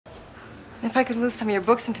If I could move some of your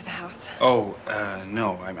books into the house. Oh,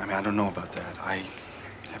 no. I mean, I don't know about that. I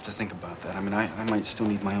have to think about that. I mean, I might still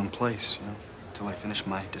need my own place, you know, until I finish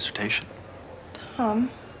my dissertation. Tom,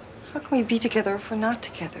 how can we be together if we're not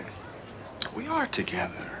together? We are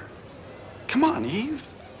together. Come on, Eve.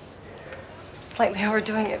 Slightly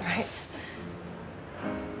overdoing it, right?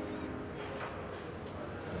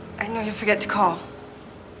 I know you forget to call.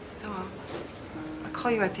 So I'll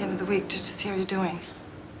call you at the end of the week just to see how you're doing.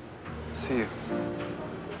 See you.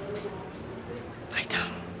 Bye,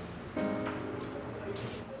 Tom.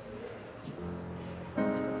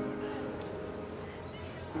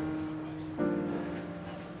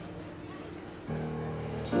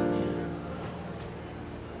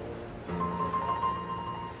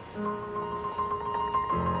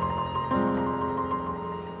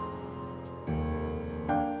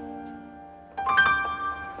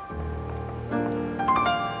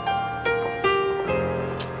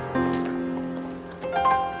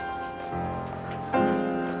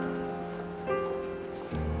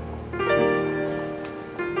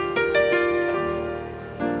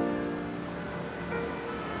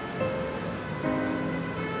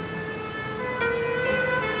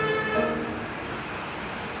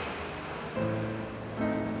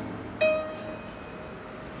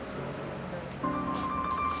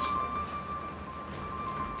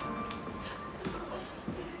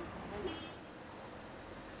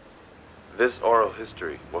 This oral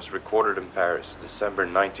history was recorded in Paris, December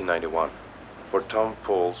 1991, for Tom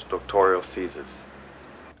Pool's doctoral thesis.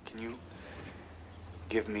 Can you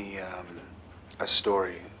give me a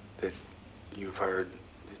story that you've heard,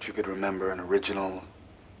 that you could remember, an original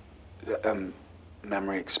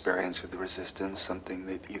memory experience with the resistance, something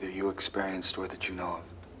that either you experienced or that you know of?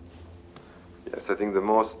 Yes, I think the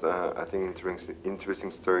most interesting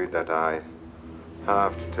story that I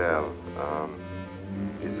have to tell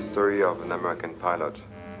is the story of an American pilot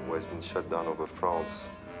who has been shot down over France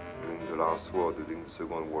during the last war, during the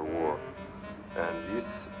Second World War. And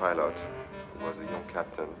this pilot, who was a young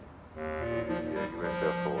captain in the US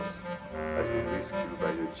Air Force, has been rescued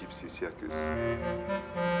by the Gypsy Circus. And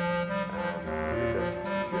with that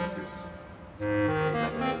Gypsy Circus, he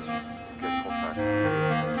managed to get contact with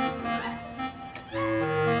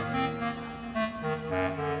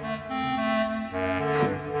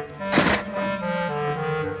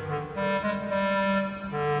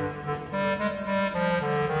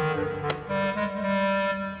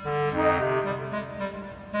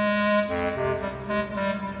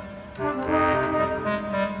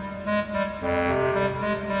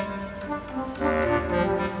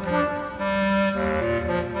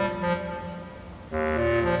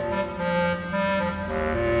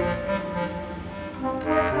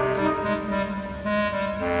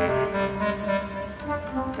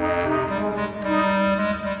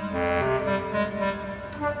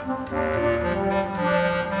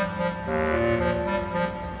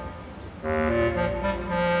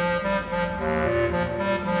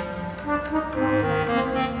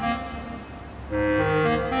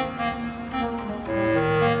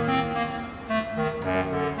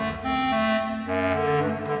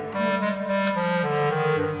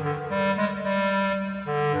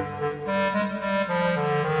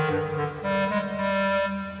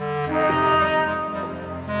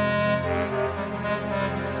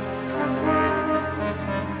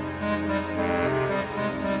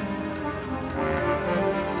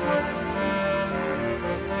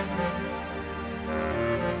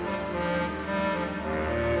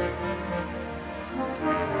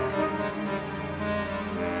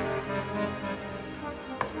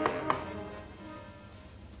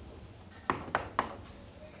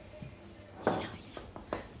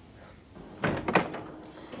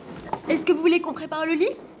Est-ce que vous voulez qu'on prépare le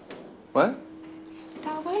lit? What?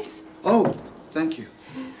 Towels? Oh, thank you.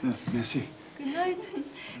 Merci. Good night.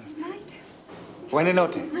 Good night. Buenas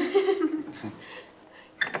noches.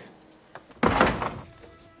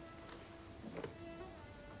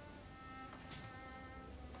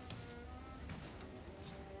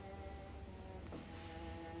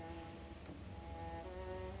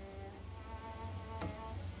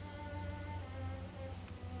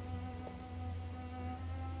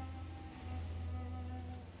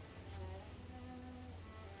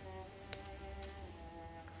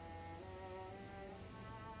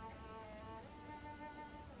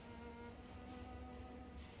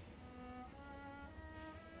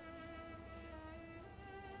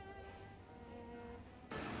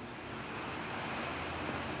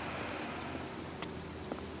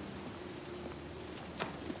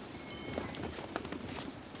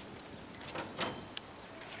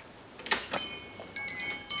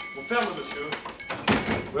 On ferme, monsieur.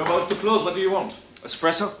 We're about to close. What do you want?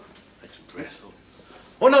 Espresso? Espresso.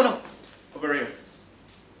 Oh, no, no. Over here.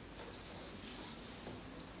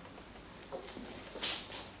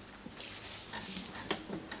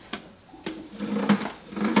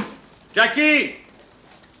 Jackie!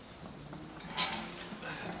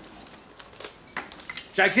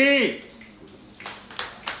 Jackie!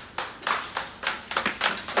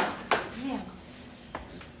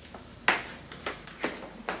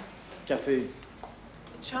 Café.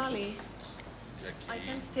 Charlie, I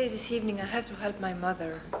can't stay this evening. I have to help my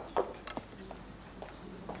mother.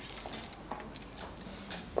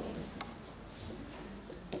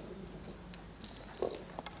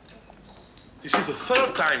 This is the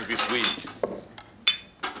third time this week.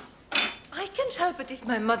 I can't help it if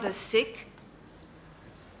my mother's sick.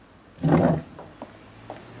 Did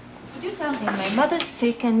you tell him my mother's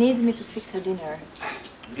sick and needs me to fix her dinner?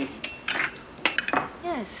 Me.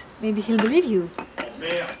 Yes, maybe he'll believe you.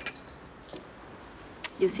 Merde.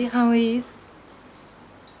 You see how he is?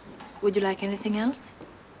 Would you like anything else?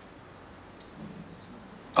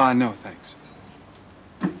 No, thanks.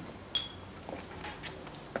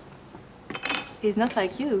 He's not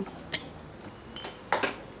like you.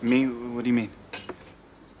 Me? What do you mean?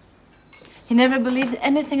 He never believes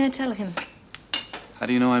anything I tell him. How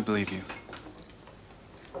do you know I believe you?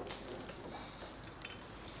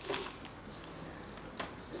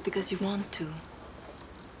 Because you want to.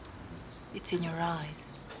 It's in your eyes.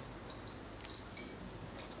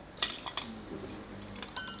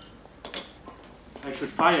 I should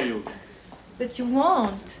fire you. But you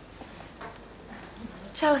won't.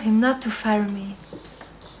 Tell him not to fire me.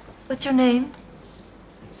 What's your name?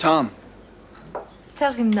 Tom.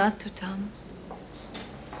 Tell him not to, Tom.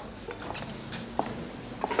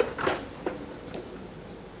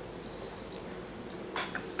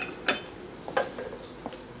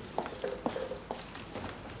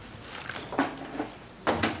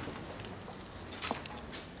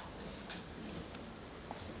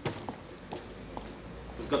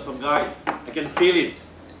 We've got some guy. I can feel it.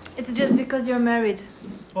 It's just because you're married.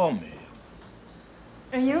 Oh, man.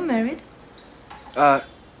 Are you married?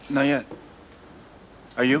 Not yet.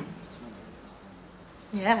 Are you?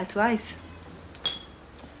 Yeah, twice.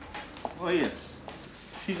 Oh, yes.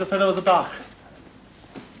 She's the fellow of the dark.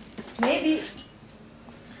 Maybe.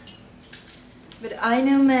 But I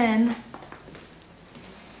know men.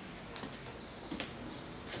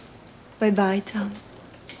 Bye-bye, Tom.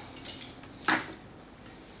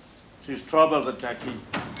 She's trouble, the Jackie.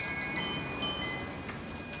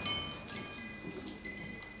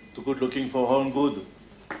 Too good looking for her own good.